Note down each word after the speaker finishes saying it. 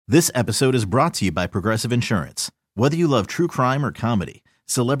This episode is brought to you by Progressive Insurance. Whether you love true crime or comedy,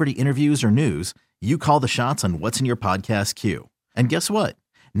 celebrity interviews or news, you call the shots on what's in your podcast queue. And guess what?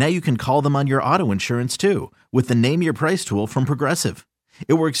 Now you can call them on your auto insurance too with the Name Your Price tool from Progressive.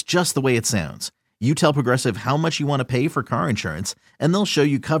 It works just the way it sounds. You tell Progressive how much you want to pay for car insurance, and they'll show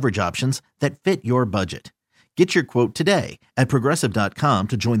you coverage options that fit your budget. Get your quote today at Progressive.com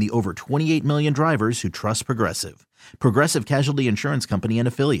to join the over 28 million drivers who trust Progressive. Progressive Casualty Insurance Company and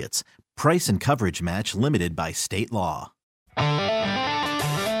Affiliates. Price and coverage match limited by state law.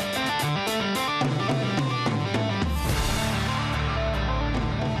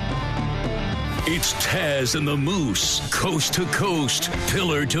 It's Taz and the Moose, coast to coast,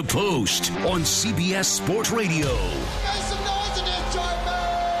 pillar to post on CBS Sports Radio. Make some noise in this joint,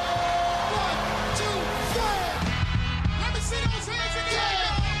 man! 1, 2, 3! Let me see those hands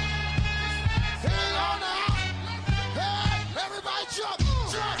again! Hang on now! Hey, everybody jump!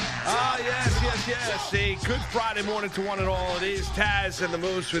 Yes. A good Friday morning to one and all. It is Taz and the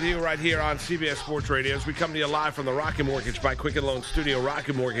Moose with you right here on CBS Sports Radio as we come to you live from the Rocket Mortgage by Quicken Loan Studio.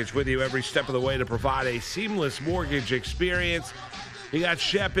 Rocket Mortgage with you every step of the way to provide a seamless mortgage experience. You got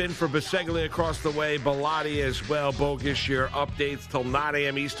Shep in for Biseglia across the way, Bellotti as well. Bogus, your updates till 9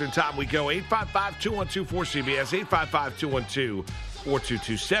 a.m. Eastern time. We go 855-212-4CBS,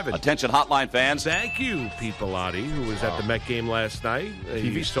 855-212-4227. Attention hotline fans. Thank you, Pete Bellotti, who was at the Met game last night.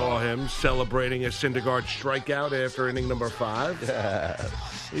 You saw him celebrating a Syndergaard strikeout after inning number 5. Yes.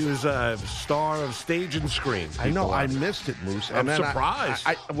 He was a star of stage and screen. I know. Bellotti. I missed it, Moose. I'm surprised.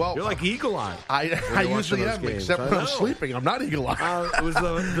 Well, you're like eagle-eyed. I usually am, except when I'm sleeping. I'm not eagle-eyed. It was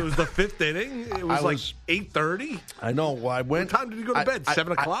the 5th inning. It was like 8:30. I know. Well, I went. What time did you go to bed?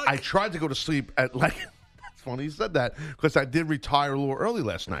 7 o'clock? I tried to go to sleep at like. It's funny you said that because I did retire a little early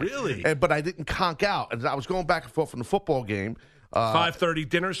last night. Really? But I didn't conk out. And I was going back and forth from the football game. 5:30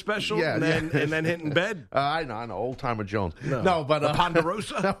 dinner special, and then hitting bed. I know, Old Timer Jones. No, but the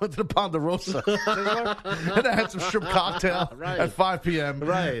Ponderosa. I went to the Ponderosa, and I had some shrimp cocktail at 5 p.m.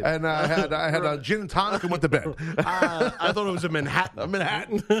 Right, and I had a gin and tonic and went to bed. I thought it was a Manhattan. A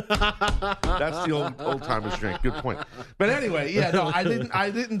Manhattan. That's the old timers drink. Good point. But anyway,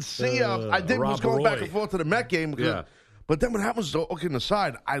 I didn't see. I was going back and forth to the Met game. But then what happens? Okay, on the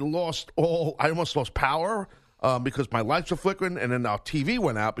side, I almost lost power. Because my lights were flickering, and then our TV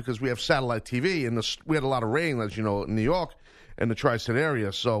went out because we have satellite TV, and we had a lot of rain, as you know, in New York and the tri-state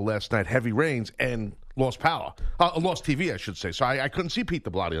area. So last night, heavy rains and lost power, lost TV, I should say. So I couldn't see Pete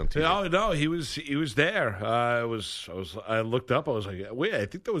Bellotti on TV. No, he was there. I looked up. I was like, wait, I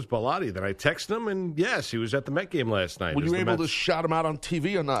think that was Bellotti. Then I texted him, and yes, he was at the Met game last night. Were you able to shout him out on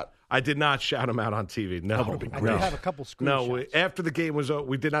TV or not? I did not shout him out on TV. No, I did have a couple screenshots. No, after the game was over,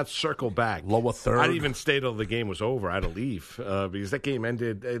 we did not circle back. Lower third. I didn't even stay till the game was over. I had to leave because that game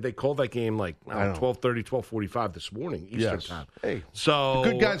ended. They called that game like 12:30, 12:45 this morning Eastern time. Hey, so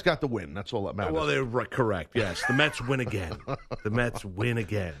the good guys got the win. That's all that matters. Well, they're correct. Yes, the Mets win again. The Mets win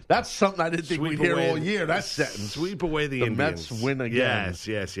again. That's something I didn't think we'd hear all year. That sentence. Sweep away the Indians. Mets win again.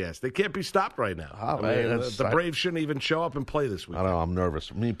 Yes. They can't be stopped right now. Oh, the Braves shouldn't even show up and play this week. I don't know. I'm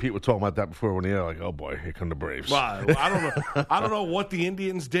nervous. Me and Pete were talking about that before. Yeah, like, oh boy, here come the Braves. Well, I don't know. I don't know what the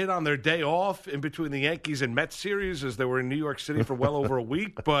Indians did on their day off in between the Yankees and Mets series, as they were in New York City for well over a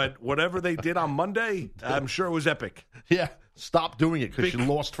week. But whatever they did on Monday, I'm sure it was epic. Yeah, stop doing it because you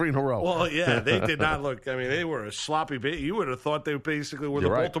lost 3 in a row. Well, yeah, they did not look. I mean, they were a sloppy bit. You would have thought they basically were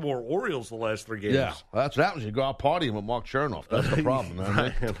Baltimore Orioles the last 3 games. Yeah, that's what happens. You go out partying with Mark Chernoff. That's the problem.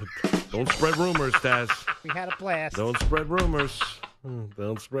 Don't spread rumors, Taz. We had a blast. Don't spread rumors.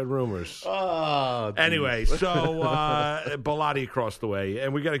 Don't spread rumors. Oh, anyway, so Bellotti across the way,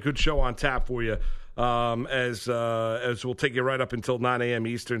 and we got a good show on tap for you. As we'll take you right up until 9 a.m.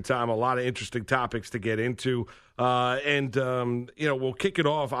 Eastern time. A lot of interesting topics to get into, and we'll kick it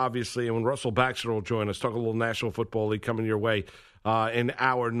off obviously. And when Russell Baxter will join us, talk a little National Football League coming your way in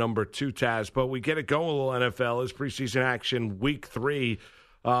hour number 2, Taz. But we get it going a little NFL as preseason action week 3.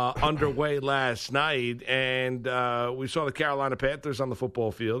 Underway last night, and we saw the Carolina Panthers on the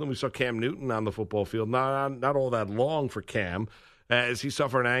football field, and we saw Cam Newton on the football field. Not all that long for Cam, as he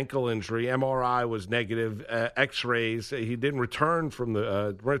suffered an ankle injury. MRI was negative. X-rays. He didn't return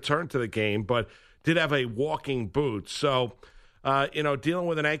to the game, but did have a walking boot. So, dealing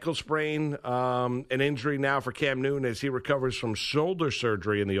with an ankle sprain, an injury now for Cam Newton as he recovers from shoulder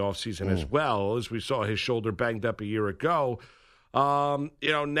surgery in the offseason as well, as we saw his shoulder banged up a year ago.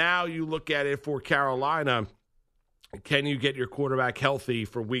 Now you look at it for Carolina. Can you get your quarterback healthy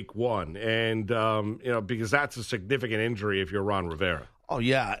for week 1? And, because that's a significant injury if you're Ron Rivera. Oh,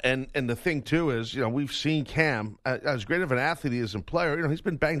 yeah, and the thing, too, is, we've seen Cam, as great of an athlete he is and player, he's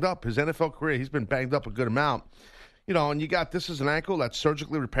been banged up. His NFL career, he's been banged up a good amount. And you got this is an ankle that's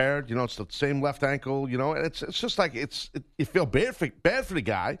surgically repaired. It's the same left ankle, and it's just like you feel bad for the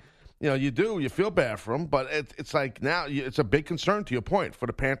guy. You feel bad for him, but it's like now it's a big concern, to your point, for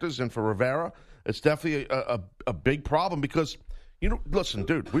the Panthers and for Rivera. It's definitely a big problem because, listen,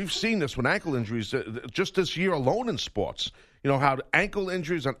 dude, we've seen this with ankle injuries just this year alone in sports. How the ankle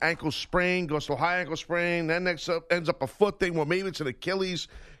injuries, an ankle sprain goes to a high ankle sprain, then ends up a foot thing. Well, maybe it's an Achilles.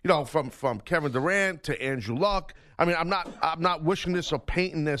 From Kevin Durant to Andrew Luck. I mean, I'm not wishing this or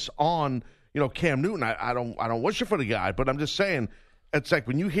painting this on Cam Newton. I don't wish it for the guy, but I'm just saying. It's like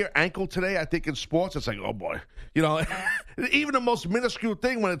when you hear ankle today, I think in sports, it's like, oh, boy. Even the most minuscule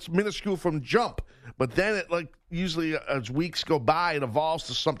thing when it's minuscule from jump. But then it, usually as weeks go by, it evolves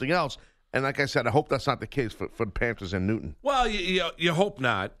to something else. And like I said, I hope that's not the case for the Panthers and Newton. Well, you hope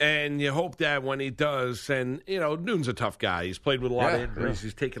not. And you hope that when he does, and, Newton's a tough guy. He's played with a lot of injuries. Yeah.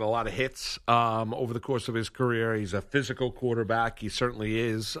 He's taken a lot of hits over the course of his career. He's a physical quarterback. He certainly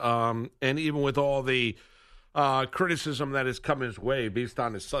is. And even with all the criticism that has come his way based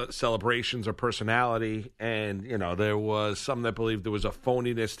on his celebrations or personality, and, there was some that believed there was a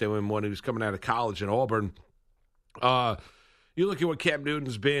phoniness to him when he was coming out of college in Auburn. You look at what Cam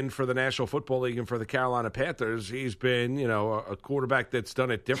Newton's been for the National Football League and for the Carolina Panthers. He's been, a quarterback that's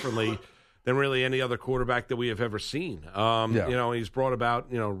done it differently than really any other quarterback that we have ever seen. He's brought about,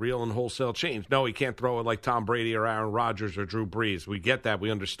 real and wholesale change. No, he can't throw it like Tom Brady or Aaron Rodgers or Drew Brees. We get that.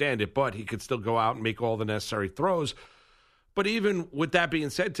 We understand it. But he could still go out and make all the necessary throws. But even with that being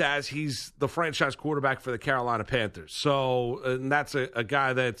said, Taz, he's the franchise quarterback for the Carolina Panthers. So, and that's a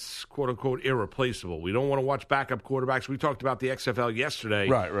guy that's, quote-unquote, irreplaceable. We don't want to watch backup quarterbacks. We talked about the XFL yesterday.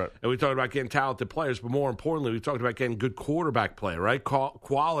 Right. And we talked about getting talented players. But more importantly, we talked about getting good quarterback play, right?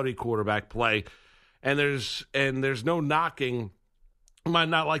 Quality quarterback play. And there's no knocking. He might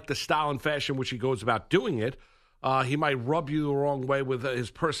not like the style and fashion which he goes about doing it. He might rub you the wrong way with his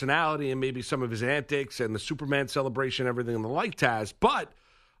personality and maybe some of his antics and the Superman celebration, everything and the like, Taz. But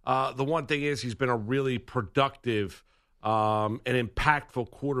the one thing is he's been a really productive and impactful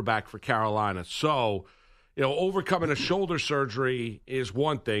quarterback for Carolina. So, overcoming a shoulder surgery is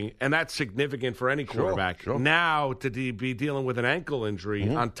one thing, and that's significant for any quarterback. Sure. Now, to be dealing with an ankle injury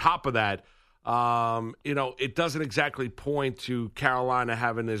on top of that, it doesn't exactly point to Carolina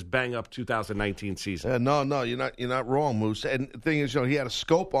having this bang-up 2019 season. No, you're not wrong, Moose. And the thing is, he had a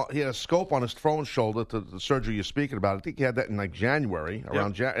scope on his thrown shoulder to the surgery you're speaking about. I think he had that in January,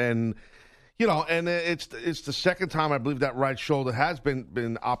 around and it's the second time I believe that right shoulder has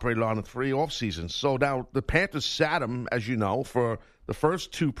been operated on in 3 off seasons. So now the Panthers sat him, as you know, for the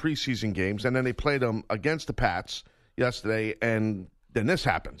first 2 preseason games, and then they played him against the Pats yesterday, and then this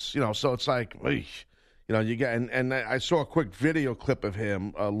happens, so it's like, you get, and I saw a quick video clip of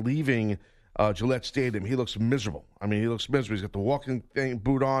him leaving Gillette Stadium. He looks miserable. I mean, he looks miserable. He's got the walking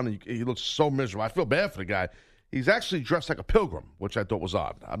boot on. And he looks so miserable. I feel bad for the guy. He's actually dressed like a pilgrim, which I thought was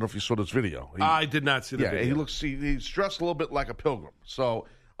odd. I don't know if you saw this video. I did not see the video. He's dressed a little bit like a pilgrim. So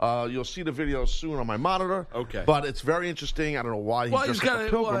you'll see the video soon on my monitor. Okay. But it's very interesting. I don't know why he's dressed like a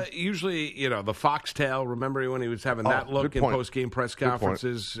pilgrim. Well, usually, the foxtail, remember when he was having that look in post-game press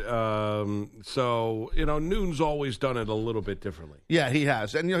conferences? So, Newton's always done it a little bit differently. Yeah, he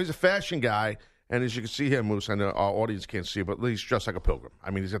has. And, he's a fashion guy. And as you can see here, Moose, I know our audience can't see it, but he's dressed like a pilgrim. I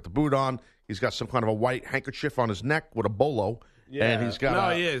mean, he's got the boot on. He's got some kind of a white handkerchief on his neck with a bolo. Yeah. And he's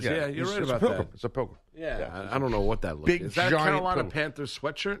got he is. Yeah, you're right about that. It's a pilgrim. Yeah, I don't know what that looks like. Is that a Carolina Panthers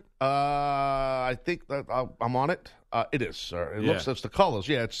sweatshirt? I think that I'm on it. It is, sir. It looks, it's the colors.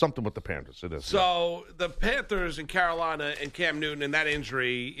 Yeah, it's something with the Panthers. It is. So the Panthers and Carolina and Cam Newton and that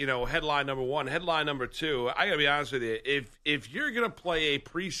injury, headline number 1. Headline number 2, I got to be honest with you. If you're going to play a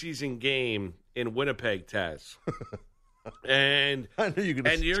preseason game in Winnipeg, Taz, and you're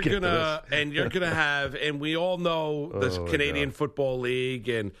gonna have, and we all know the Canadian Football League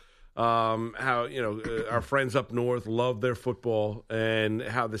and how our friends up north love their football, and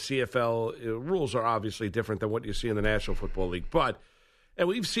how the CFL rules are obviously different than what you see in the National Football League. And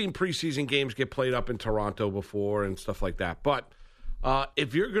we've seen preseason games get played up in Toronto before and stuff like that. But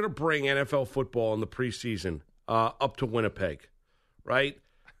if you're going to bring NFL football in the preseason up to Winnipeg, right?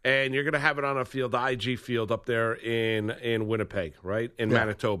 And you're going to have it on a field, the IG field up there in Winnipeg, right? In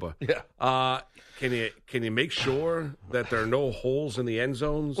Manitoba. Yeah. Can you make sure that there are no holes in the end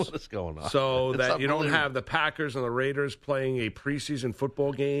zones? What is going on? So that you don't have the Packers and the Raiders playing a preseason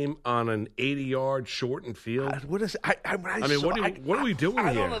football game on an 80-yard shortened field? What is? What are we doing here?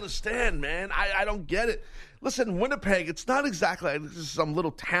 I don't understand, man. I don't get it. Listen, Winnipeg, it's not exactly like this is some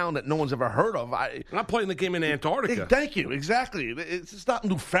little town that no one's ever heard of. I'm not playing the game in Antarctica. Thank you. Exactly. It's not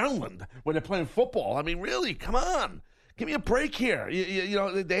Newfoundland where they're playing football. I mean, really, come on. Give me a break here. You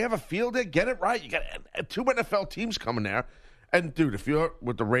know, they have a field there. Get it right. You got 2 NFL teams coming there. And, dude, if you're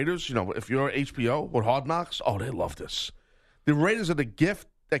with the Raiders, you know, if you're HBO with Hard Knocks, oh, they love this. The Raiders are the gift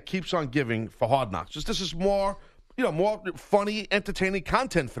that keeps on giving for Hard Knocks. Just this is more funny, entertaining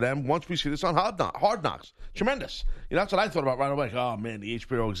content for them once we see this on Hard Knocks. Tremendous. You know, that's what I thought about right away. Oh, man, the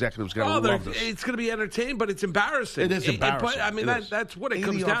HBO executives got to love this. It's going to be entertaining, but it's embarrassing. It is embarrassing. But, I mean, that's what it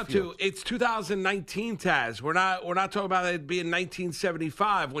comes down to. It's 2019, Taz. We're not talking about it being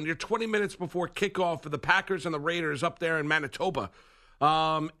 1975 when you're 20 minutes before kickoff for the Packers and the Raiders up there in Manitoba.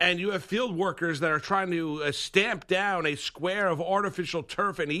 And you have field workers that are trying to stamp down a square of artificial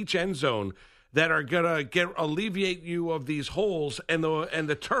turf in each end zone that are going to alleviate you of these holes, and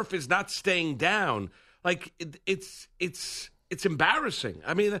the turf is not staying down. Like, it's embarrassing.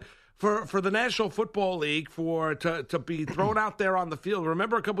 I mean, for the National Football League to be thrown out there on the field.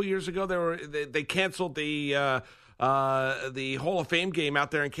 Remember a couple years ago they canceled the Hall of Fame game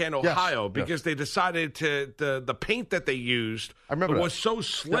out there in Canton, Ohio, because they decided the paint that they used was so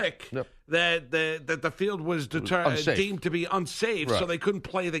slick that the field was deemed to be unsafe, so they couldn't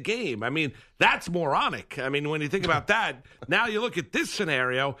play the game. I mean, that's moronic. I mean, when you think about that, now you look at this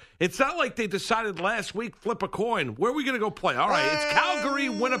scenario, it's not like they decided last week, flip a coin. Where are we going to go play? All right, it's Calgary,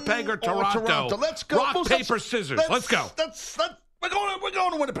 Winnipeg, or Toronto. Let's go. Rock, paper, scissors. Let's go. We're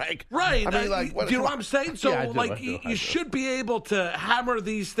going to Winnipeg. Right. I mean, do you know what I'm saying? So, you should be able to hammer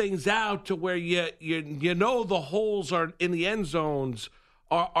these things out to where you know the holes are in the end zones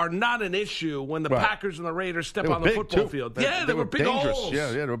are not an issue when the Packers and the Raiders step on the football field. They were big dangerous. holes.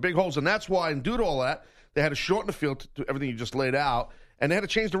 Yeah, there were big holes, and that's why, and due to all that, they had to shorten the field to everything you just laid out, and they had to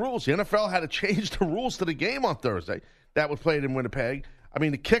change the rules. The NFL had to change the rules to the game on Thursday that was played in Winnipeg. I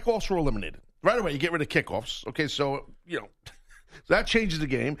mean, the kickoffs were eliminated. Right away, you get rid of kickoffs. Okay, so, so that changes the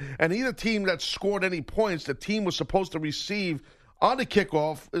game. And either team that scored any points the team was supposed to receive on the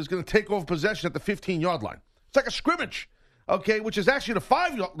kickoff is going to take over possession at the 15-yard line. It's like a scrimmage, okay, which is actually the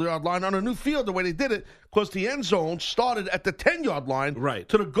 5-yard line on a new field the way they did it, because the end zone started at the 10-yard line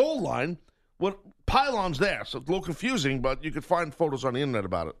to the goal line with pylons there. So it's a little confusing, but you can find photos on the internet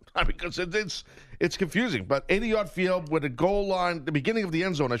about it because it's confusing. But 80-yard field where the goal line, the beginning of the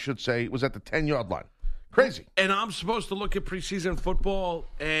end zone, I should say, was at the 10-yard line. Crazy. And I'm supposed to look at preseason football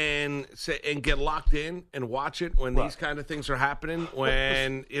and get locked in and watch it when these kind of things are happening.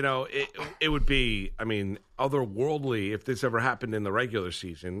 When it would be, I mean, otherworldly if this ever happened in the regular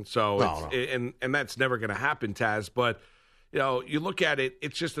season. So and that's never going to happen, Taz. But you look at it,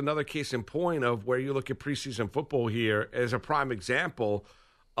 it's just another case in point of where you look at preseason football here as a prime example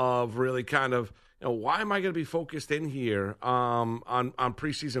of really kind of. Why am I going to be focused in here on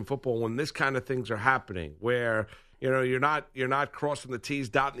preseason football when this kind of things are happening? Where you're not crossing the T's,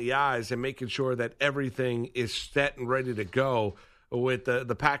 dotting the I's, and making sure that everything is set and ready to go. With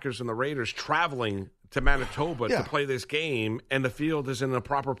the Packers and the Raiders traveling to Manitoba to play this game, and the field is in a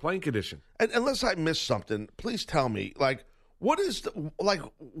proper playing condition. And unless I missed something, please tell me. What is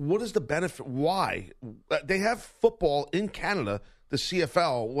the benefit? Why they have football in Canada? The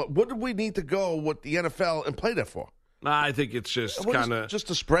CFL. What do we need to go with the NFL and play there for? I think it's just kind of just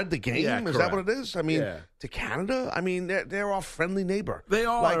to spread the game. Yeah, is that what it is? I mean, to Canada. I mean, they're our friendly neighbor. They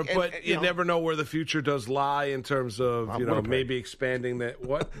are, but you never know where the future does lie in terms of maybe expanding that.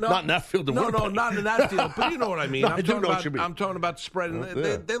 What? No, not in that field. No, not in that field. But you know what I mean. I'm talking about spreading.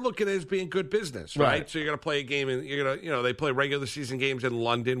 They look at it as being good business, right? So you're going to play a game, and you're going to they play regular season games in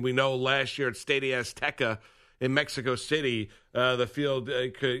London. We know last year at Stadio Azteca in Mexico City, the field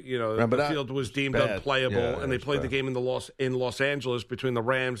field was deemed unplayable, and they played the game in Los Angeles between the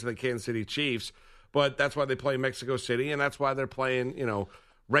Rams and the Kansas City Chiefs. But that's why they play in Mexico City, and that's why they're playing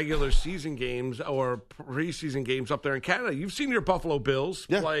regular season games or preseason games up there in Canada. You've seen your Buffalo Bills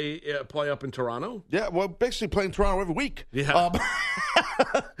play up in Toronto. Yeah, well, basically playing Toronto every week. Yeah.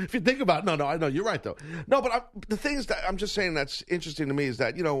 If you think about it, no, I know you're right though. No, but the thing is that I'm just saying that's interesting to me is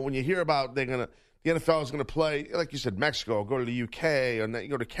that when you hear about the NFL is going to play, like you said, Mexico, go to the UK, and then you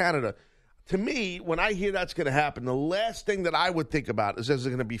go to Canada. To me, when I hear that's going to happen, the last thing that I would think about is there's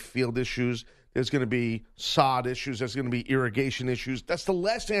going to be field issues, there's going to be sod issues, there's going to be irrigation issues. That's the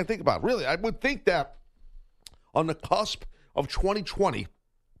last thing I think about, really. I would think that on the cusp of 2020,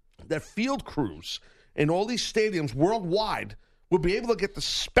 that field crews in all these stadiums worldwide would be able to get the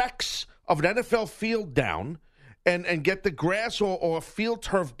specs of an NFL field down and get the grass or field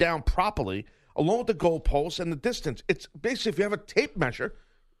turf down properly, along with the goalposts and the distance. It's basically if you have a tape measure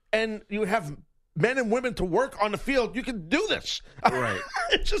and you have men and women to work on the field, you can do this. Right.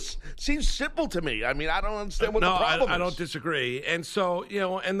 It just seems simple to me. I mean, I don't understand what the problem is. I don't disagree. And so,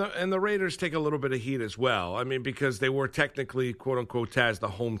 and the Raiders take a little bit of heat as well. I mean, because they were technically, quote unquote, Taz, the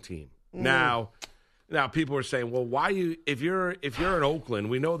home team. Now people are saying, well, why if you're in Oakland,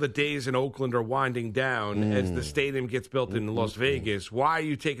 we know the days in Oakland are winding down as the stadium gets built in Las Vegas. Why are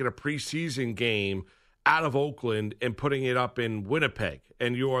you taking a preseason game out of Oakland and putting it up in Winnipeg,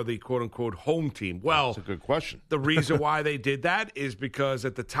 and you are the quote-unquote home team? Well, that's a good question. The reason why they did that is because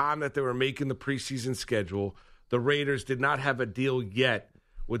at the time that they were making the preseason schedule, the Raiders did not have a deal yet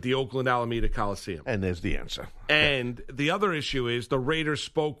with the Oakland Alameda Coliseum. And there's the answer. And the other issue is the Raiders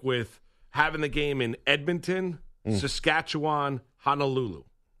spoke with having the game in Edmonton, Saskatchewan, Honolulu.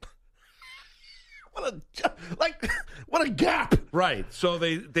 What a gap! Right. So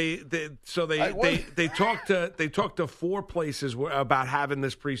they talked to four places about having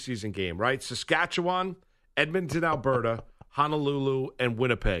this preseason game. Right. Saskatchewan, Edmonton, Alberta, Honolulu, and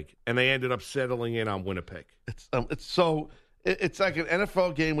Winnipeg, and they ended up settling in on Winnipeg. It's like an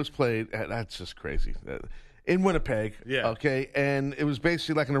NFL game was played. That's just crazy. In Winnipeg. Yeah. Okay, and it was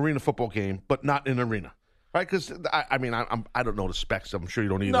basically like an arena football game, but not an arena. Right, because I don't know the specs. I'm sure you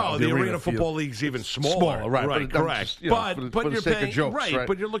don't either. No, the arena football league's even smaller. Right, correct. But you're paying jokes, right.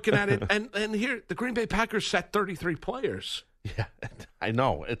 But you're looking at it, and here the Green Bay Packers set 33 players. Yeah, I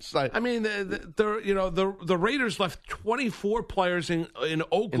know. It's like, I mean, the Raiders left 24 players in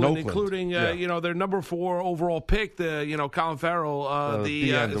Oakland, including their number 4 overall pick, Colin Farrell,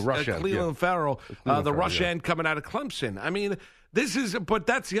 Cleveland Farrell, the rush end coming out of Clemson. I mean. But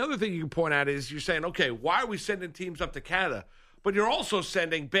that's the other thing you can point out is you're saying, okay, why are we sending teams up to Canada? But you're also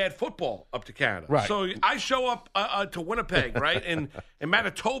sending bad football up to Canada. Right. So I show up to Winnipeg, right, in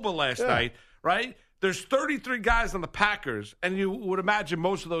Manitoba last night, right? There's 33 guys on the Packers, and you would imagine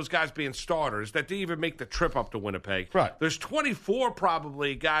most of those guys being starters that didn't even make the trip up to Winnipeg. Right. There's 24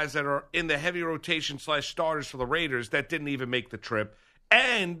 probably guys that are in the heavy rotation / starters for the Raiders that didn't even make the trip.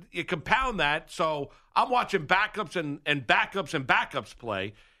 And you compound that, so I'm watching backups and backups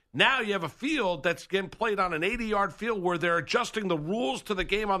play. Now you have a field that's getting played on an 80-yard field where they're adjusting the rules to the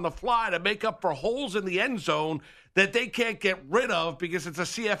game on the fly to make up for holes in the end zone that they can't get rid of because it's a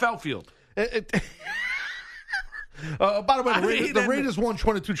CFL field. By the way, the Raiders won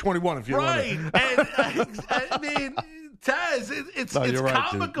 22-21, if you're wondering. And I mean, Taz, it's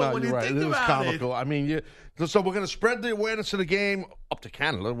comical when you think about it. It is comical. I mean, so we're going to spread the awareness of the game up to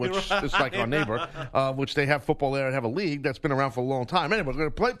Canada, which is like our neighbor, which they have football there and have a league that's been around for a long time. Anyway, we're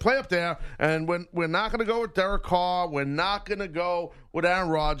going to play up there, and we're not going to go with Derek Carr. We're not going to go with Aaron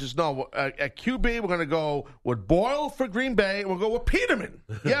Rodgers. No, at QB, we're going to go with Boyle for Green Bay, and we'll go with Peterman.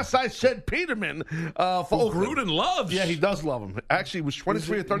 Yes, I said Peterman for Gruden loves. Yeah, he does love him. Actually, he was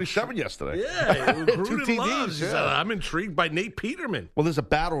 23 or 37 yesterday. Yeah, Gruden 2 TDs, loves. yeah. I'm intrigued by Nate Peterman. Well, there's a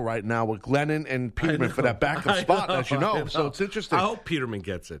battle right now with Glennon and Peterman for that backup spot, as you know. So it's interesting. I hope Peterman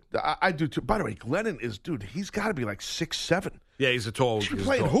gets it. I do too. By the way, Glennon is, dude, he's got to be like 6'7". Yeah, he's a tall. He's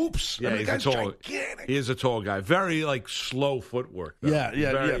playing hoops. Yeah, he's a tall. Gigantic. He is a tall guy. Very slow footwork. Though. Yeah.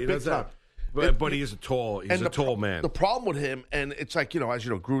 Big time. But he is a tall. He's a tall man. The problem with him, and it's like, as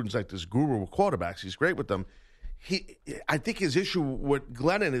you know, Gruden's like this guru with quarterbacks. He's great with them. I think his issue with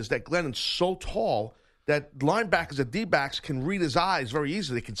Glennon is that Glennon's so tall that linebackers and D-backs can read his eyes very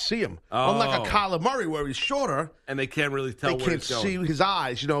easily. They can see him. Unlike a Kyler Murray where he's shorter. And they can't really tell where he's going. They can't see his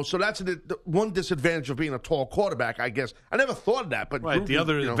eyes, So that's the one disadvantage of being a tall quarterback, I guess. I never thought of that. But right. The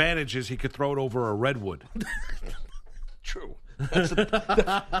other advantage is he could throw it over a redwood. True. That's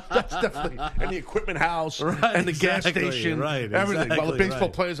definitely. And the equipment house and the gas station. Right. Everything. While the baseball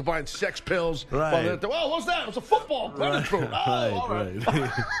players are buying sex pills. Right. What's that? It was a football. Right.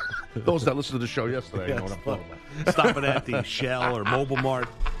 Those that listened to the show yesterday know what I'm talking about. Stopping at the Shell or Mobile Mart,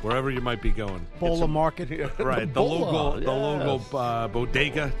 wherever you might be going. Bola Market. Right. The logo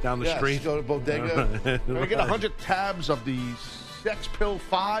bodega down the street. Go to bodega. Can we get 100 tabs of the Sex Pill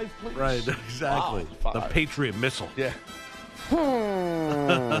 5, please? Right. Exactly. Wow, the Patriot Missile. Yeah.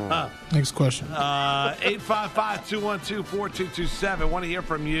 Next question. 855-212-4227. Want to hear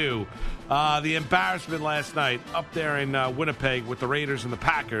from you. The embarrassment last night up there in Winnipeg with the Raiders and the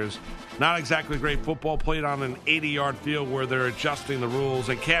Packers. Not exactly great football played on an 80-yard field where they're adjusting the rules.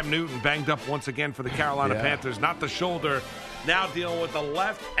 And Cam Newton banged up once again for the Carolina Panthers. Not the shoulder. Now dealing with the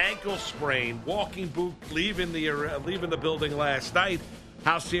left ankle sprain. Walking boot leaving the building last night.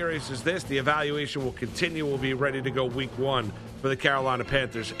 How serious is this? The evaluation will continue. We'll be ready to go week 1 for the Carolina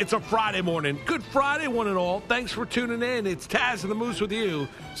Panthers. It's a Friday morning. Good Friday, one and all. Thanks for tuning in. It's Taz and the Moose with you,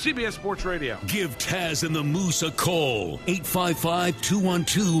 CBS Sports Radio. Give Taz and the Moose a call.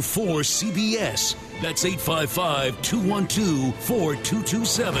 855-212-4CBS. That's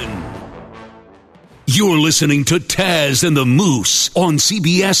 855-212-4227. You're listening to Taz and the Moose on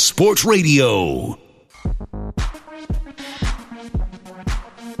CBS Sports Radio.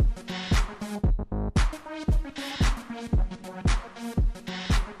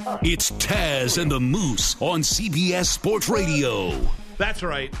 It's Taz and the Moose on CBS Sports Radio. That's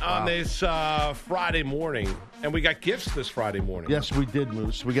right. On this Friday morning, and we got gifts this Friday morning. Yes, we did,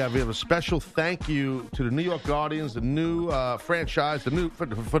 Moose. We have a special thank you to the New York Guardians, the new franchise, for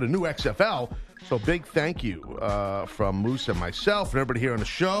the new XFL. So big thank you from Moose and myself and everybody here on the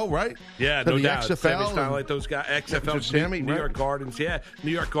show, right? Yeah, to no the doubt. XFL Sammy Starlight, those guys, XFL, Sammy, New right? York Guardians. Yeah, New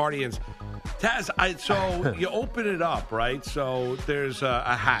York Guardians. Taz, so you open it up, right? So there's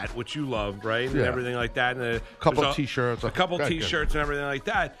a hat, which you love, right? And everything like that. And a couple of T-shirts. A couple T-shirts and everything like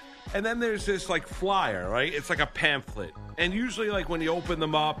that. And then there's this, like, flyer, right? It's like a pamphlet. And usually, like, when you open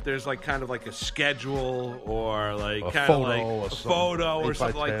them up, there's, like, kind of like a schedule or, like, kind of like a photo or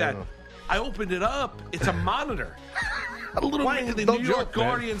something like that. I opened it up. It's a monitor. A little playing the New York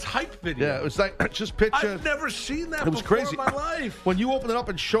Guardians hype video. Yeah, it was like, just picture. I've never seen that It was before crazy. in my life. When you opened it up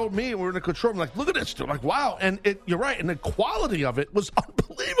and showed me, and we were in the control room, like, look at this. I'm like, wow. And you're right. And the quality of it was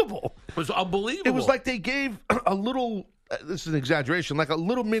unbelievable. It was unbelievable. It was like they gave a little, this is an exaggeration, like a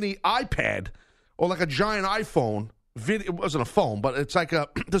little mini iPad or like a giant iPhone. It wasn't a phone, but it's like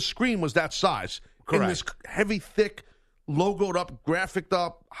the screen was that size. Correct. In this heavy, thick, logoed up, graphicked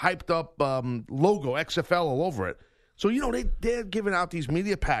up, hyped up logo, XFL all over it. So, you know, they're giving out these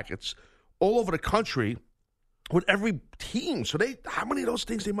media packets all over the country with every team. So how many of those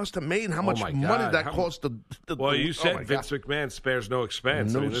things they must have made and how much money that cost? Well, you said Vince McMahon spares no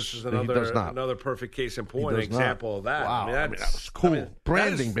expense. I mean, this is another perfect case in point, an example of that. Wow. I mean, that was cool.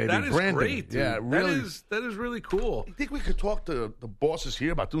 Branding, baby. That is Branding. great, dude. Yeah, really. That is really cool. You think we could talk to the bosses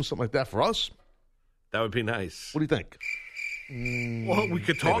here about doing something like that for us? That would be nice. What do you think? Well, we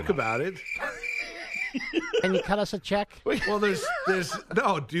could talk about it. Can you cut us a check? Well, there's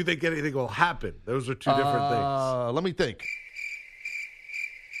no. Do you think anything will happen? Those are two different things. Let me think.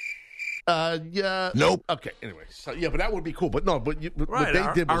 Yeah. Nope. Okay. Anyway, so but that would be cool. But no, what they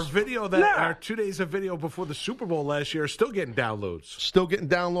did our was video our 2 days of video before the Super Bowl last year are still getting downloads. Still getting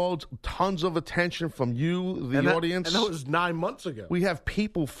downloads. Tons of attention from you, the audience. And that was 9 months ago. We have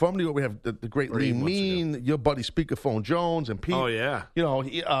people from New York. We have the great Lee Mean, your buddy Speakerphone Jones, and Pete. Oh yeah. You know,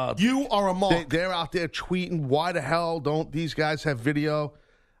 You are a mark. They're out there tweeting. Why the hell don't these guys have video?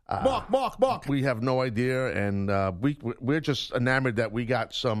 Mark. We have no idea, and we're just enamored that we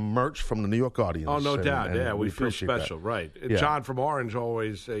got some merch from the New York Guardians. Oh, no doubt. And yeah, we feel appreciate special, that. right? Yeah. John from Orange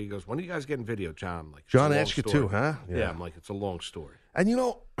always he goes, "When are you guys getting video, John?" I'm like, John asked you too, huh? Yeah, I'm like, it's a long story. And you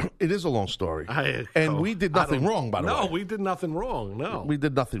know, it is a long story. We did nothing wrong, by the way. No, we did nothing wrong. No, we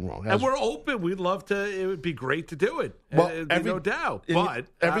did nothing wrong. And we're open. We'd love to. It would be great to do it. Well, no doubt. But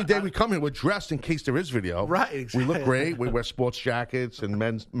every day we come here, we're dressed in case there is video. Right, exactly. We look great. We wear sports jackets and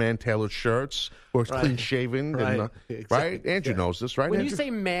man-tailored shirts. We're clean shaven. Right. And, right? Andrew knows this, right? When Andrew? you say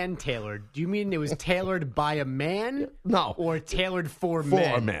man-tailored, do you mean it was tailored by a man? No. Or tailored for for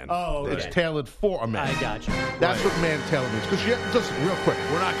men? a man. Oh, okay. It's tailored for a man. I got you. That's what man-tailored means. Because just real quick.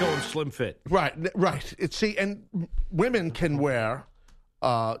 we're not going slim fit. Right. And women can wear,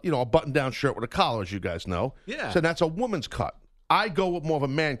 a button-down shirt with a collar, as you guys know. Yeah. So that's a woman's cut. I go with more of a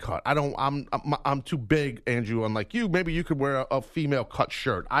man cut. I'm too big, Andrew. Unlike you, maybe you could wear a female cut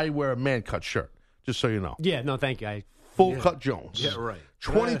shirt. I wear a man cut shirt. Just so you know. Yeah, no, thank you. Full cut Jones. Yeah, right.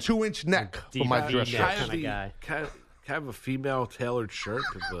 22-inch neck for my dress V-neck shirt. kind of guy. Can I have a female tailored shirt?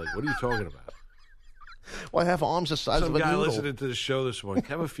 Like, what are you talking about? Well, I have arms the size Some of a guy noodle. listening to the show this morning.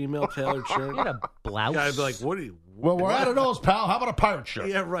 Can I have a female tailored shirt? You got a blouse. I'd be like, what are you? Well, we're out of those, pal. How about a pirate shirt?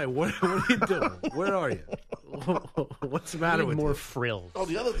 Yeah, right. What are you doing? Where are you? What's the matter with more you? frills. Oh,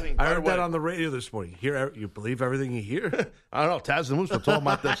 the other thing. I heard that on the radio this morning. You believe everything you hear? I don't know. Taz and Moose were talking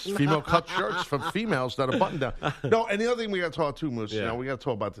about this female cut shirts for females that are buttoned down. No, and the other thing we got to talk to, Moose, we got to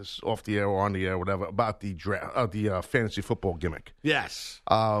talk about this off the air or on the air, whatever, about the fantasy football gimmick. Yes.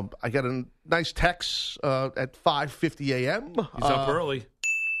 I got a nice text at 5:50 a.m. He's up early.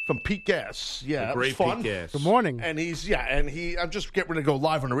 From Pete Gas. Yeah, that was Great fun. Pete Gas. Good morning. And I'm just getting ready to go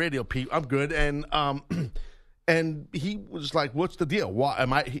live on the radio, Pete. I'm good. And and he was like, "What's the deal? Why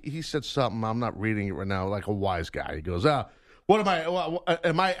am I?" He said something. I'm not reading it right now, like a wise guy. He goes, What am I?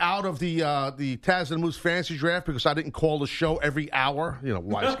 Am I out of the Taz and Moose fantasy draft because I didn't call the show every hour?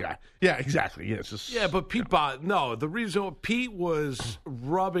 Wise guy. Yeah, exactly. Yeah, but Pete no. The reason Pete was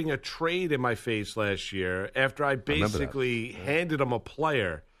rubbing a trade in my face last year after I basically handed him a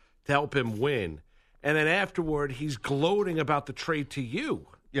player to help him win, and then afterward he's gloating about the trade to you.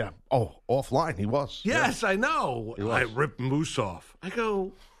 Yeah. Oh, offline he was. Yes, I know. I ripped Moose off. I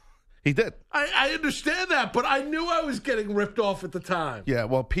go. He did. I understand that, but I knew I was getting ripped off at the time. Yeah,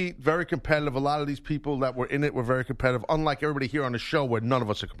 well, Pete, very competitive. A lot of these people that were in it were very competitive, unlike everybody here on the show where none of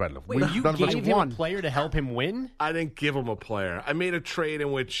us are competitive. Wait, you gave him a player to help him win? I didn't give him a player. I made a trade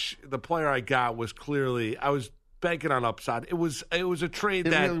in which the player I got was clearly, I was banking on upside. It was a trade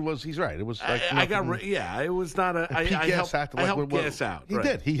that... It really was, he's right. It was like... it was not a... I helped Gas out. He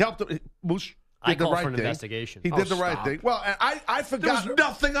did. He helped... Moose... I called for an investigation. He did the right thing. Well, and I forgot. There was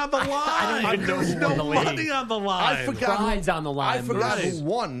nothing on the line. I don't even know there was no money on the line. I forgot. Pride's on the line. I forgot who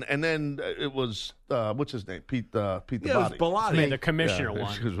won, and then it was what's his name? Pete the Body. It was Bellotti. The commissioner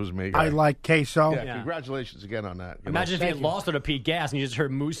won. It was me. I like queso. Yeah, congratulations again on that. Imagine if he had lost to Pete Gas and you just heard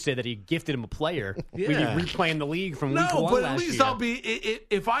Moose say that he gifted him a player. We'd be replaying the league from week 1 but last at least year. I'll be.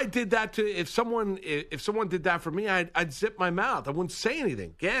 If I did that to if someone did that for me, I'd zip my mouth. I wouldn't say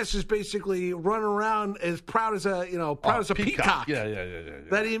anything. Gas is basically running around as proud as a peacock. Yeah.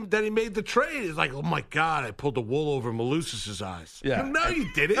 That he made the trade. He's like, oh my God, I pulled the wool over Malusis's eyes. Yeah. No, you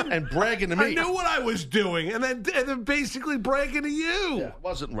didn't. And bragging to me. I knew what I was doing, and then basically bragging to you. Yeah, it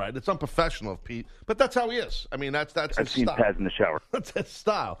wasn't right. It's unprofessional of Pete, but that's how he is. I mean, that's I've his seen style. Taz in the shower. That's his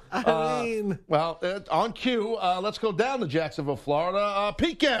style. I mean, on cue. Let's go down to Jacksonville, Florida.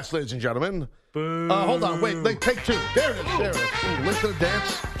 Pete Gas, ladies and gentlemen. Boo. Hold on, wait, take 2. There it is. Ooh, link to the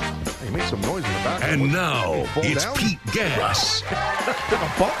dance. He made some noise in the back. And now it's down? Pete Gas. Took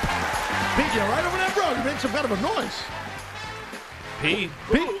a bump. Pete, you're right over there, bro. You made some kind of a noise. Pete.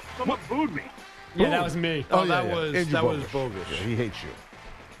 Someone booed me. Yeah, that was me. That was bogus. Yeah, he hates you.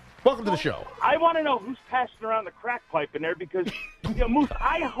 Welcome to the show. I want to know who's passing around the crack pipe in there because, Moose,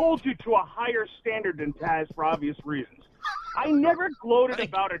 I hold you to a higher standard than Taz for obvious reasons. I never gloated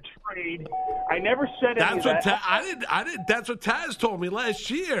about a trade. I never said any of that. I didn't. That's what Taz told me last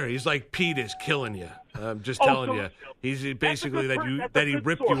year. He's like, Pete is killing you. I'm just telling you. He's basically that he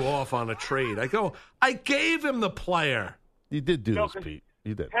ripped you off on a trade. I go, I gave him the player. You did do this, Pete.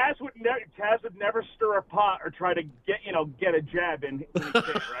 You did. Taz would never stir a pot or try to get a jab in his face,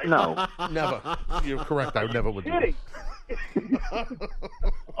 right? No, never. You're correct. I never would do that. Kidding.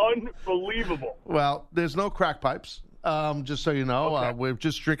 Unbelievable. Well, there's no crack pipes. Just so you know, we're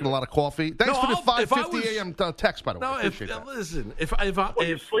just drinking a lot of coffee. Thanks for the 5:50 a.m. text, by the way. No, listen, if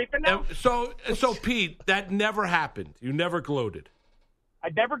sleeping now? So Pete, that never happened. You never gloated. I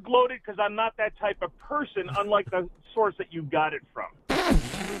never gloated because I'm not that type of person, unlike the source that you got it from.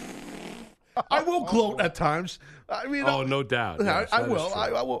 I will gloat at times. I mean, no doubt. Yes, I will.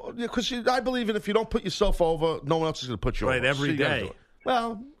 I will, because I believe that if you don't put yourself over, no one else is going to put you over. Right, every day.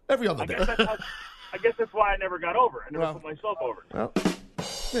 Well, every other day. I guess that's why I never got over. I never put myself over. Well,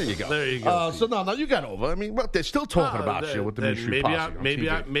 there you go. There you go. So no, you got over. I mean, they're still talking about you with the Mystery Posse.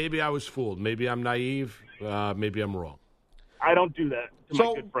 Maybe I was fooled. Maybe I'm naive. Maybe I'm wrong. I don't do that to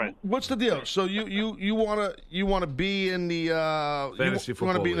my good friend. What's the deal? So you want to be in the fantasy football?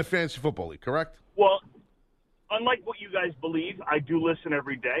 You want to be in the fantasy football league, correct? Well, unlike what you guys believe, I do listen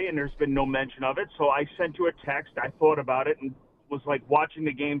every day, and there's been no mention of it. So I sent you a text. I thought about it and was like watching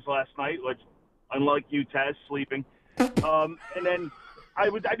the games last night, which, unlike you, Taz, sleeping. And then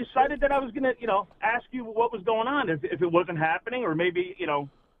I decided that I was going to, ask you what was going on, if it wasn't happening, or maybe,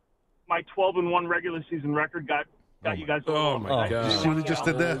 my 12-1 regular season record got you guys. Oh my God! You see what he just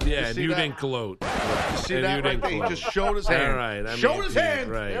did there? Yeah, and you didn't gloat. You see that right there? He just showed his hand. All right, showed his hand.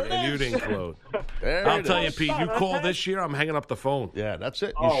 Right, and you didn't gloat. I'll tell you, Pete. You call this year, I'm hanging up the phone. Yeah, that's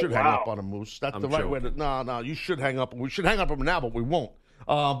it. You should hang up on a Moose. That's the right way to. No. You should hang up. We should hang up him now, but we won't.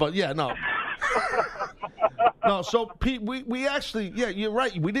 But yeah, no. No, so Pete, we actually, you're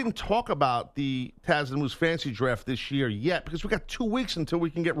right. We didn't talk about the Taz and Moose fantasy draft this year yet because we got 2 weeks until we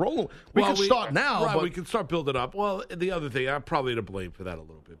can get rolling. We can start now. Right, but we can start building up. Well, the other thing, I'm probably to blame for that a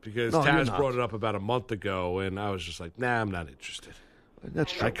little bit because Taz brought it up about a month ago, and I was just like, nah, I'm not interested.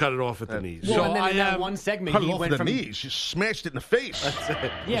 That's true. I cut it off at the knees. Well, so and then in that one segment, cut he it off went at the from knees. You smashed it in the face. That's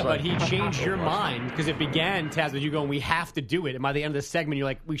it. Yeah, but he changed your mind because it began, Taz, with you going, we have to do it. And by the end of the segment, you're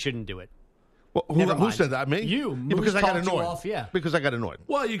like, we shouldn't do it. Well, who said that? Me? You. Yeah, because I got talked you annoyed. off, yeah. Because I got annoyed.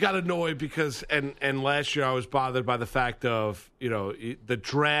 Well, you got annoyed because, and last year I was bothered by the fact of, the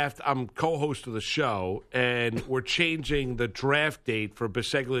draft. I'm co-host of the show, and we're changing the draft date for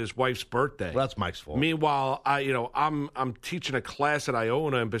Biseglia's wife's birthday. Well, that's Mike's fault. Meanwhile, I'm teaching a class at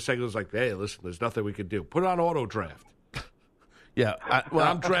Iona, and Biseglia's like, hey, listen, there's nothing we can do. Put it on auto draft. Yeah.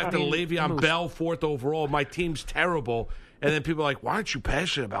 I'm drafting Le'Veon Bell 4th overall. My team's terrible. And then people are like, why aren't you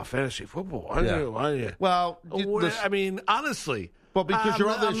passionate about fantasy football? Why are you? Well, I mean, honestly. Well, because your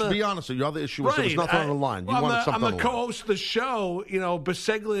other issue, be honest, your other issue was there was nothing on the line. You wanted something on the line. I'm the co-host of the show.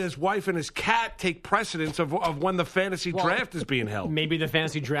 Biseglia's wife and his cat take precedence of when the fantasy draft is being held. Maybe the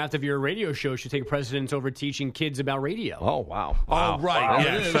fantasy draft of your radio show should take precedence over teaching kids about radio. Oh, wow. Oh, right. Wow.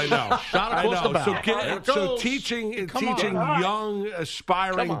 Yes, I know. Shot across the bow. So teaching young,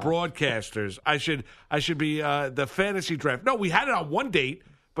 aspiring broadcasters, I should be the fantasy draft. No, we had it on one date.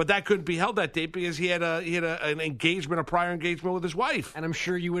 But that couldn't be held that date because he had an engagement, a prior engagement with his wife. And I'm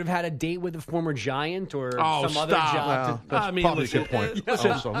sure you would have had a date with a former Giant or some other job. That's probably a good point.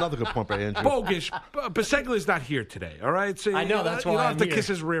 Also, another good point by Andrew. Bogus. Biseglia's not here today, all right? So I know, that's why you don't I'm have to here. kiss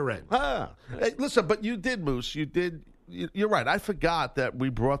his rear end. Hey, listen, but you did, Moose. You did. You're right. I forgot that we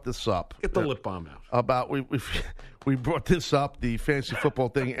brought this up. Get the lip balm out. About we brought this up, the fantasy football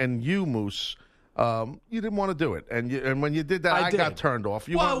thing, and you, Moose. You didn't want to do it, and when you did that, I got turned off.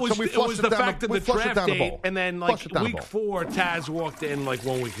 It was the fact of the draft date, and then week 4, Taz walked in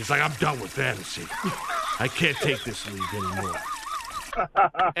 1 week. He's like, "I'm done with fantasy. I can't take this league anymore."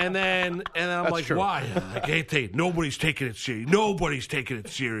 and then I'm like, "Why? I can't take it. Nobody's taking it seriously. Nobody's taking it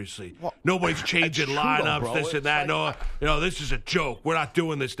seriously. Nobody's changing lineups, this and that. No, this is a joke. We're not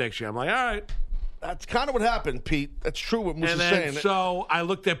doing this next year." I'm like, "All right." That's kind of what happened, Pete. That's true what Moose is saying. So I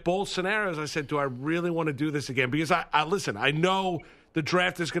looked at both scenarios. I said, do I really want to do this again? Because I listen, I know the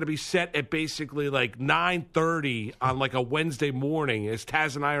draft is going to be set at basically 9:30 on a Wednesday morning as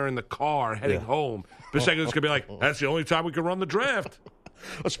Taz and I are in the car heading home. Biseglia's going to be like, that's the only time we can run the draft.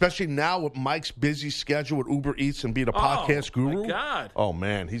 Especially now with Mike's busy schedule with Uber Eats and being a podcast guru. My God. Oh,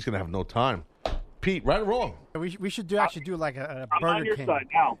 man, he's going to have no time. Pete, right or wrong? We should actually do like a Burger King. I'm on your side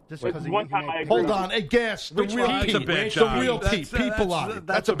now. Just because one time I agree. Hold on. Hey, Gas. The real Pete. The real Pete. Pete Pilati.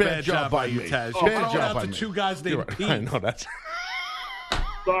 That's a bad job by you, Taz. Bad job by me. Two guys named Pete. I know that's.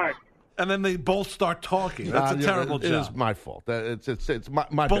 Sorry. And then they both start talking. That's a terrible job. It is my fault. It's my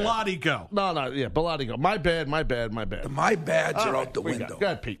bad. Bilotti go. No, Bilotti go. My bad. My bads are out the window. Go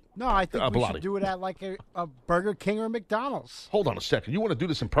ahead, Pete. No, I think we Bilotti. should do it at a Burger King or McDonald's. Hold on a second. You want to do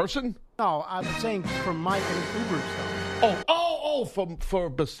this in person? No, I'm saying for Mike and Uber stuff. Oh,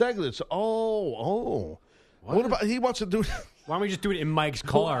 for Biseglia. Oh. What about he wants to do? Why don't we just do it in Mike's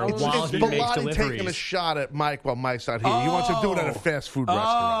car while he Bilotti makes deliveries? taking a shot at Mike while Mike's not here. He wants to do it at a fast food restaurant.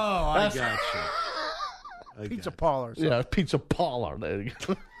 Oh, I got you. Pizza parlor. So. Yeah, pizza parlor. There you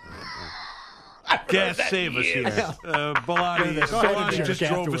go. Gas save us here. Bilotti just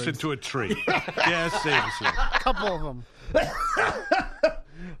drove us into a tree. Gas save us here. A couple of them.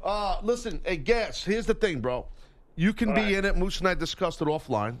 Listen, hey, Gas, here's the thing, bro. You can be in it. Moose and I discussed it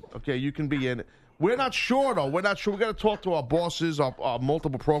offline. Okay, you can be in it. We're not sure, though. We're not sure. We got to talk to our bosses, our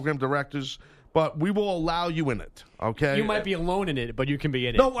multiple program directors, but we will allow you in it. Okay, You might be alone in it, but you can be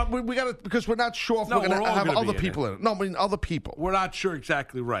in it. No, we got to because we're not sure if we're going to have other people in it. No, I mean other people. We're not sure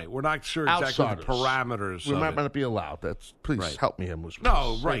exactly right. We're not sure exactly Outsiders. the parameters. We of might it. not be allowed. Please help me here, Moose.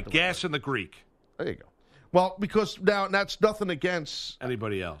 No, right. Gas and the Greek. There you go. Well, because now that's nothing against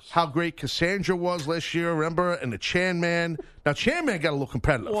anybody else. How great Cassandra was last year, remember? And the Chan Man. Now, Chan Man got a little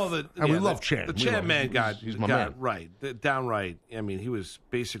competitive. Well, we love Chan. The Chan Man he's my man. Right. Downright. I mean, he was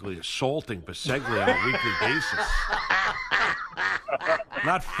basically assaulting Biseglia on a weekly basis.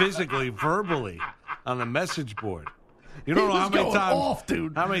 Not physically, verbally, on the message board. You don't know how many times,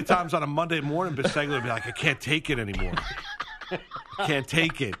 dude. How many times on a Monday morning Biseglia would be like, I can't take it anymore. I can't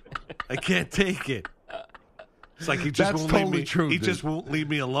take it. I can't take it. It's like he just won't leave me. True, he dude. just won't leave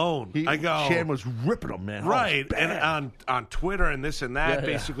me alone. I go. Chan was ripping him, man. Right, and on Twitter and this and that,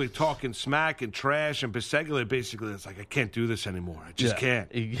 basically talking smack and trash, and Biseglia basically, it's like I can't do this anymore. I just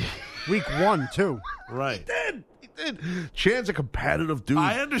can't. Week 1, too. Right. He did. Chan's a competitive dude.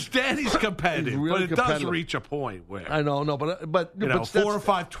 I understand he's competitive, really but it does reach a point where I know, but you know, 4 or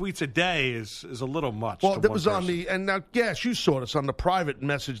 5 tweets a day is a little much. Well, to that one was person. on the and now, yes, you saw this on the private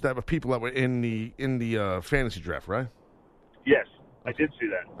message that were people that were in the fantasy draft, right? Yes, I did see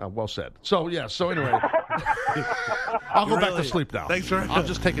that. Well said. So yeah. So anyway, I'll go back to sleep now. Thanks for. I'll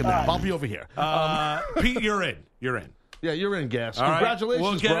just take a nap. I'll be over here. Pete, you're in. You're in. Yeah, you're in, Gas. All right.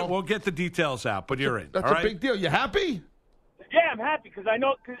 Congratulations, We'll bro. We'll get the details out, but you're in. That's all a right? big deal. You happy? Yeah, I'm happy because I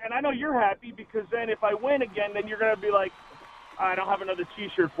know you're happy because then if I win again, then you're going to be like, I don't have another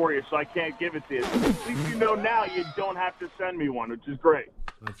T-shirt for you, so I can't give it to you. At least you know now you don't have to send me one, which is great.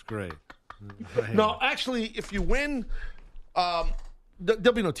 That's great. No, actually, if you win,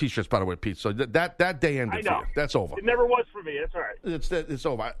 there'll be no T-shirts, by the way, Pete. So that day ended for you. That's over. It never was for me. That's all right. It's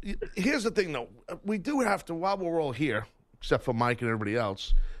over. Here's the thing, though. We do have to, while we're all here, except for Mike and everybody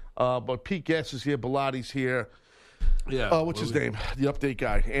else, but Pete Guest is here, Bilatti's here. Yeah. What's his name? The update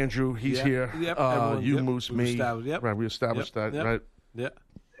guy. Andrew, he's here. Yep. Moose, me. Right, we established that, right? Yeah.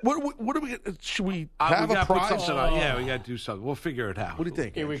 What do we get? Should we have we a prize? Yeah, we got to do something. We'll figure it out. What do you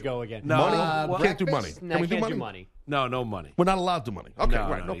think? Here we go again. No, money? Can't do money. No, Can we can't do money? No money. We're not allowed to do money. Okay, No,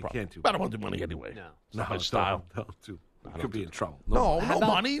 right, no, no you problem. can't do I don't want to do money anyway. No. My style. You could be in trouble. No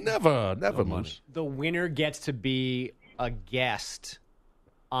money. Never Moose. The winner gets to be a guest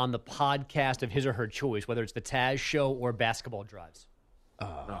on the podcast of his or her choice, whether it's the Taz Show or Basketball Drives.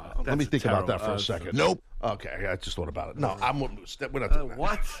 Let me think about that for a second. Nope. Okay, I just thought about it. No, I'm with Moose. We're not doing that.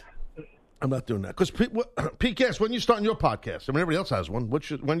 What? I'm not doing that. Because Pete Guest, when you starting your podcast? I mean, everybody else has one.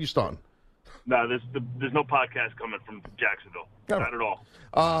 When you starting? No, there's no podcast coming from Jacksonville. Not at all.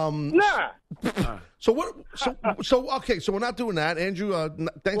 Nah. So what? So okay. So we're not doing that, Andrew.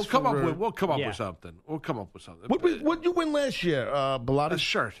 Thanks. We'll come up with something. We'll come up with something. What did you win last year, Bilotti? A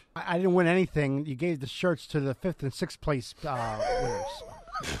shirt. I didn't win anything. You gave the shirts to the 5th and 6th place winners.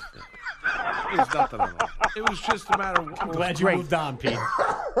 There's nothing on it. It was just a matter of... Glad you moved on, Pete.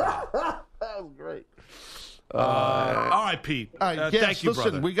 That was great. All right, Pete. All right, thank you, listen,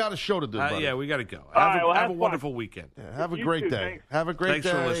 brother. we got a show to do, buddy. Yeah, we got to go. Have a wonderful weekend. Yeah, have a You great too, day. thanks. Have a great Thanks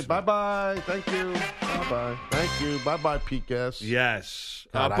for day. listening. Bye-bye. Thank you. Bye-bye. Thank you. Bye-bye, Pete Guest. Yes.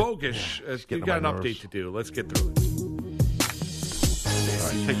 God, Bogish, it's you've getting got an on my update nerves. to do. Let's get through it.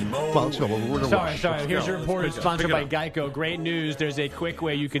 Well, let's go. We're in a rush. Sorry. Here's your report. It's sponsored by Pick it Geico. Great news. There's a quick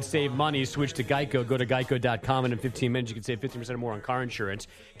way you can save money. Switch to Geico. Go to geico.com, and in 15 minutes, you can save 50% or more on car insurance.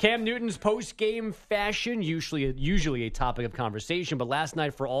 Cam Newton's post-game fashion, usually a topic of conversation, but last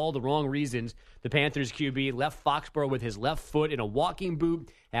night, for all the wrong reasons, the Panthers QB left Foxborough with his left foot in a walking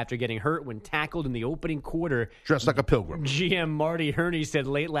boot after getting hurt when tackled in the opening quarter. Dressed like a pilgrim. GM Marty Herney said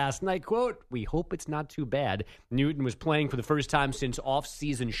late last night, quote, "We hope it's not too bad." Newton was playing for the first time since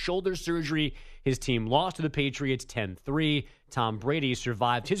off-season shoulder surgery. His team lost to the Patriots 10-3. Tom Brady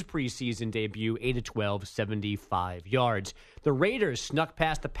survived his preseason debut 8-12, 75 yards. The Raiders snuck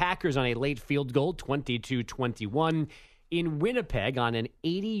past the Packers on a late field goal, 22-21. In Winnipeg on an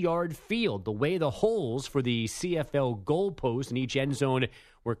 80-yard field. The way the holes for the CFL goalposts in each end zone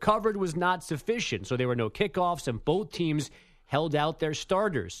were covered was not sufficient, so there were no kickoffs, and both teams held out their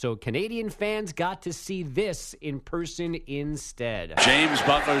starters. So Canadian fans got to see this in person instead. James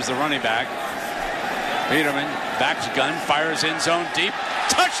Butler's the running back. Peterman backs gun, fires end zone deep.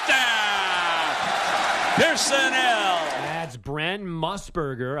 Touchdown! Pearson L. That's Brent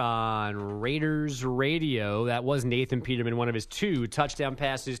Musburger on Raiders Radio. That was Nathan Peterman, one of his 2 touchdown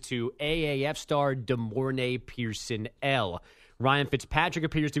passes to AAF star DeMornay Pearson L. Ryan Fitzpatrick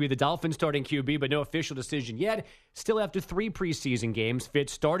appears to be the Dolphins starting QB, but no official decision yet. Still after 3 preseason games,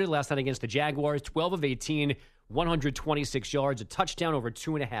 Fitz started last night against the Jaguars, 12 of 18, 126 yards, a touchdown over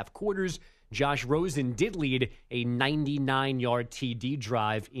 2.5 quarters. Josh Rosen did lead a 99-yard TD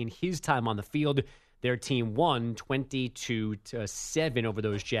drive in his time on the field. Their team won 22-7 over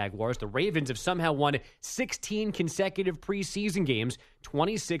those Jaguars. The Ravens have somehow won 16 consecutive preseason games,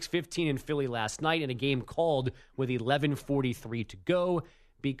 26-15 in Philly last night, in a game called with 11:43 to go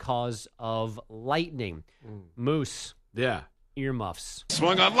because of lightning. Moose. Yeah. Earmuffs.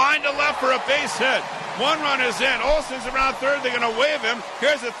 Swung on line to left for a base hit. One run is in. Olsen's around third. They're going to wave him.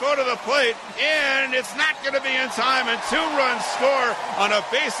 Here's a throw to the plate, and it's not going to be in time. And 2 runs score on a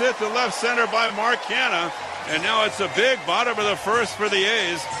base hit to left center by Mark Hanna. And now it's a big bottom of the first for the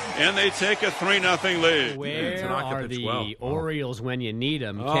A's, and they take a 3 0 lead. Where are the Orioles when you need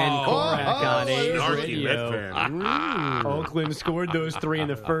them? Ken Korak on A's Radio. Oakland scored those 3 in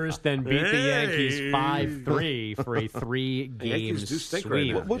the first, then beat the Yankees 5-3 for a 3-game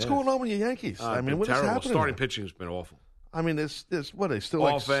sweep. What's going on with your Yankees? I mean, what's happening? Starting pitching's been awful. I mean, there's what are they still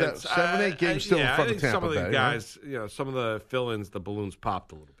Offense, like 7-8 games still in front I think of Tampa some of the Bay, guys, some of the fill-ins, the balloons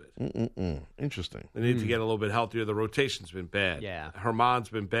popped a little bit. Interesting. They need to get a little bit healthier. The rotation's been bad. Yeah. Herman's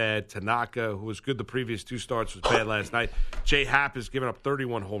been bad. Tanaka, who was good the previous 2 starts, was bad last night. Jay Happ has given up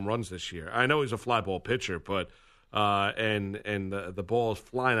 31 home runs this year. I know he's a fly ball pitcher, but and the ball is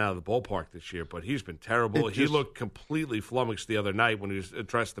flying out of the ballpark this year, but he's been terrible. He looked completely flummoxed the other night when he was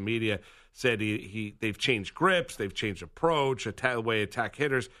addressed the media. Said they've changed grips, they've changed approach, way attack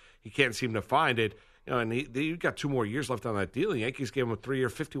hitters. He can't seem to find it. and you got 2 more years left on that deal. The Yankees gave him a 3-year,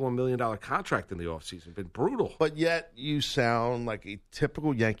 $51 million contract in the offseason. Been brutal. But yet you sound like a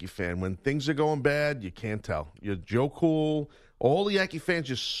typical Yankee fan. When things are going bad, you can't tell. You're Joe Cool. All the Yankee fans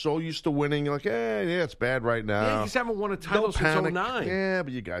just so used to winning. You're like, yeah, it's bad right now. The Yankees haven't won a title since 2009. Yeah,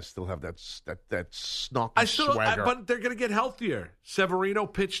 but you guys still have that snarky swagger. But they're going to get healthier. Severino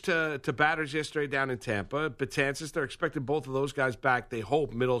pitched to batters yesterday down in Tampa. Betances, they're expecting both of those guys back, they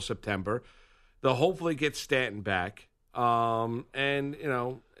hope, middle of September. They'll hopefully get Stanton back. And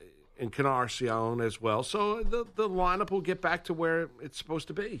Encarnacion as well. So the lineup will get back to where it's supposed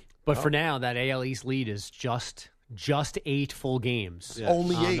to be. But for now, that AL East lead is just 8 full games. Yes.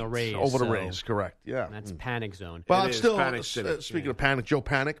 Only on 8 the Rays, over the Rays, correct. Yeah. That's panic zone. Well, it's still, speaking of panic, Joe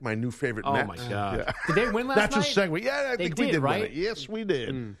Panic, my new favorite Met. Oh, my God. Yeah. Did they win last night? That's a segue. Yeah, I think we did right? win it. Yes, we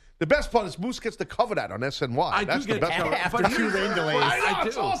did. The best part is Moose gets to cover that on SNY. That's the best part. After 2 rain delays. I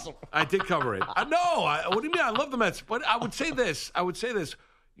it's awesome. I did cover it. What do you mean? I love the Mets. But I would say this.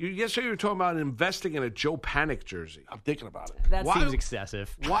 Yesterday you were talking about investing in a Joe Panic jersey. I'm thinking about it. That seems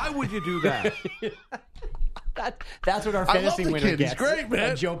excessive. Why would you do that? That's what our fantasy winner gets. He's great,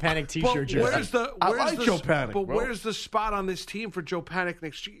 man. A Joe Panic T-shirt jersey. I like Joe Panic, But bro. where's the spot on this team for Joe Panic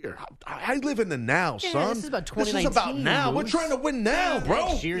next year? I live in the now, son. This is about 2019. This is about now. Moose. We're trying to win now, bro.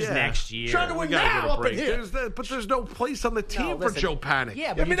 Next year's next year. Trying to win We gotta now get a up in break. here. But there's no place on the team for listen. Joe Panic.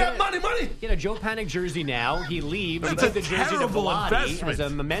 Yeah, but Give me you that get money. Get a Joe Panic jersey now. He leaves. That's you a put the jersey to terrible Vladi investment. as a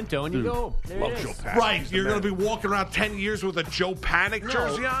memento, and you go. There Love it is. Joe Panic. Right, you're going to be walking around 10 years with a Joe Panic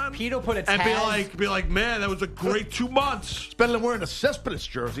jersey on? Pito put a and Taz. be like, man, that was a great 2 months. It's better than wearing a Cespedes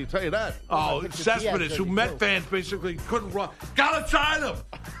jersey, I'll tell you that. Oh, Cespedes, who Met fans basically couldn't run. Gotta sign him.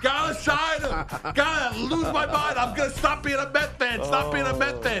 Gotta lose my mind. I'm going to stop being a Met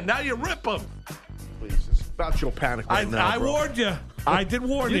fan. Now you rip him. Please, it's about Joe Panic right now, I bro. warned you. I did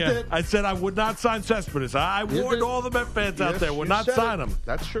warn you. did. I said I would not sign Cespedes. I warned did. all the Met fans out there. Would not said sign it. him.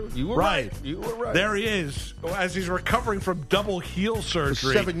 That's true. You were right. You were right. There he is, as he's recovering from double heel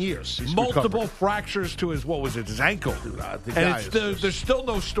surgery. 7 years. He's Multiple recovered. fractures to his ankle. The And guy there's still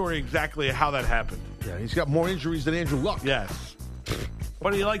no story exactly how that happened. Yeah, he's got more injuries than Andrew Luck. Yes.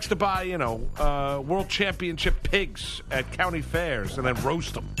 But he likes to buy, world championship pigs at county fairs and then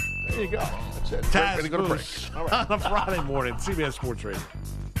roast them. There you go. That's it. Taz Ready to go to break. Moose on a Friday morning, CBS Sports Radio.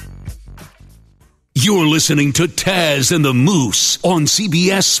 You're listening to Taz and the Moose on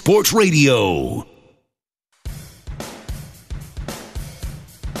CBS Sports Radio.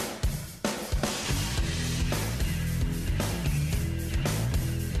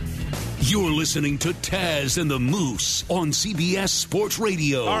 You're listening to Taz and the Moose on CBS Sports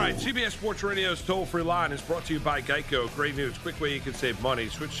Radio. All right, CBS Sports Radio's toll-free line is brought to you by Geico. Great news. Quick way you can save money.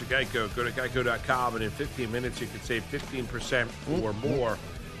 Switch to Geico. Go to geico.com, and in 15 minutes, you can save 15% or more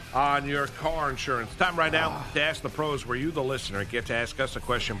on your car insurance. Time right now to Ask the Pros, where you, the listener, get to ask us a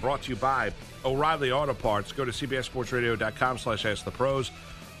question brought to you by O'Reilly Auto Parts. Go to cbssportsradio.com/askthepros.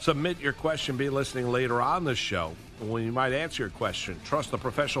 Submit your question. Be listening later on the show when you might answer your question. Trust the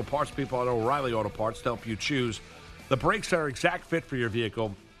professional parts people at O'Reilly Auto Parts to help you choose the brakes that are exact fit for your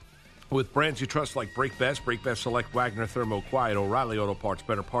vehicle with brands you trust like Brake Best Select, Wagner, Thermo Quiet. O'Reilly Auto Parts,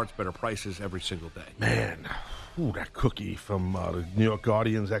 better prices every single day. Man, that cookie from the New York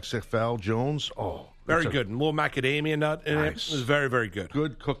Guardians XFL Jones. Oh, very good. And a little macadamia nut in Nice. it. It was very, very good.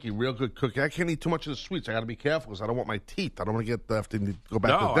 good cookie, real good cookie. I can't eat too much of the sweets. I got to be careful because I don't want my teeth. I don't want to have to go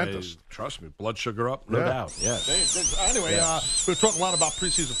back to the dentist. Trust me, blood sugar up, no doubt. Yes. Anyway, we're talking a lot about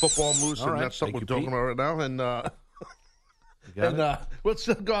preseason football, Moose, All and right. that's something Thank we're you, talking about right now. And got it? let's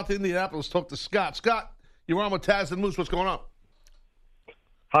go out to Indianapolis, talk to Scott. Scott, you're on with Taz and Moose. What's going on?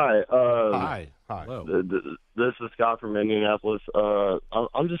 Hi. Hi. Hello. This is Scott from Indianapolis.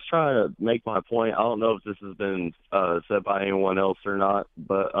 I'm just trying to make my point. I don't know if this has been said by anyone else or not,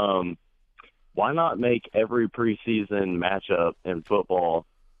 but why not make every preseason matchup in football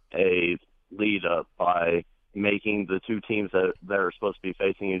a lead-up by making the two teams that are supposed to be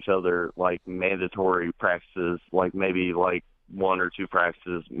facing each other like mandatory practices, like maybe like 1 or 2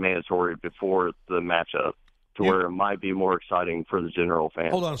 practices mandatory before the matchup? To where it might be more exciting for the general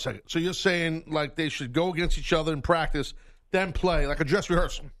fan. Hold on a second. So you're saying like they should go against each other in practice, then play like a dress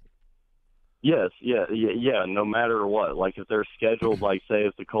rehearsal? Yes, yeah. No matter what, like if they're scheduled, like say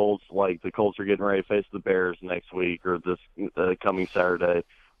if the Colts are getting ready to face the Bears next week or this coming Saturday,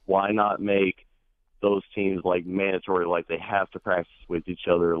 why not make those teams like mandatory, like they have to practice with each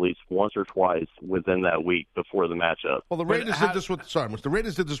other at least once or twice within that week before the matchup? Well, the Raiders did this with the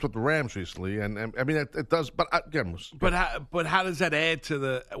Raiders did this with the Rams recently, and I mean it does. But again, But how does that add to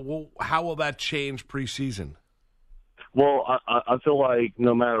the? Well, how will that change preseason? Well, I feel like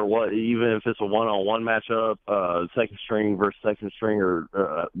no matter what, even if it's a one-on-one matchup, second string versus second string, or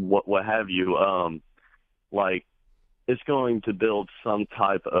what have you, like it's going to build some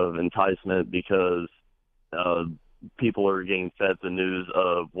type of enticement because people are getting fed the news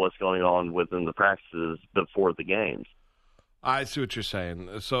of what's going on within the practices before the games. I see what you're saying.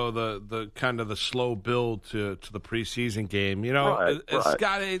 So the kind of the slow build to the preseason game, right.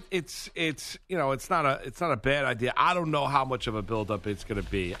 Scott, it's not a bad idea. I don't know how much of a buildup it's going to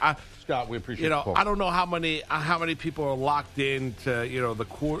be. Scott, we appreciate the call. I don't know how many people are locked into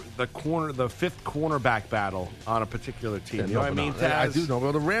the fifth cornerback battle on a particular team. You know what I mean? I do know.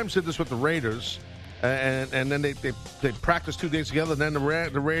 Well, the Rams did this with the Raiders. And then they practiced 2 days together, and then the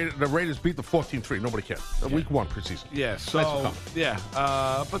Raiders beat the 14-3. Nobody cared. Week 1 preseason. Yeah, so,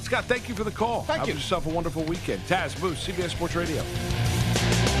 but Scott, thank you for the call. Thank you. Have yourself a wonderful weekend. Taz, Moose, CBS Sports Radio.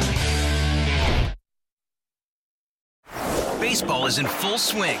 Baseball is in full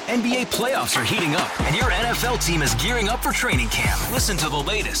swing. NBA playoffs are heating up, and your NFL team is gearing up for training camp. Listen to the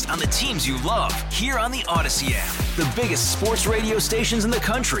latest on the teams you love here on the Odyssey app. The biggest sports radio stations in the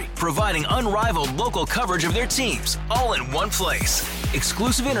country, providing unrivaled local coverage of their teams, all in one place.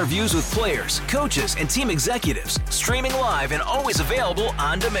 Exclusive interviews with players, coaches, and team executives, streaming live and always available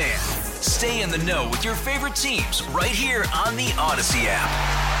on demand. Stay in the know with your favorite teams right here on the Odyssey app.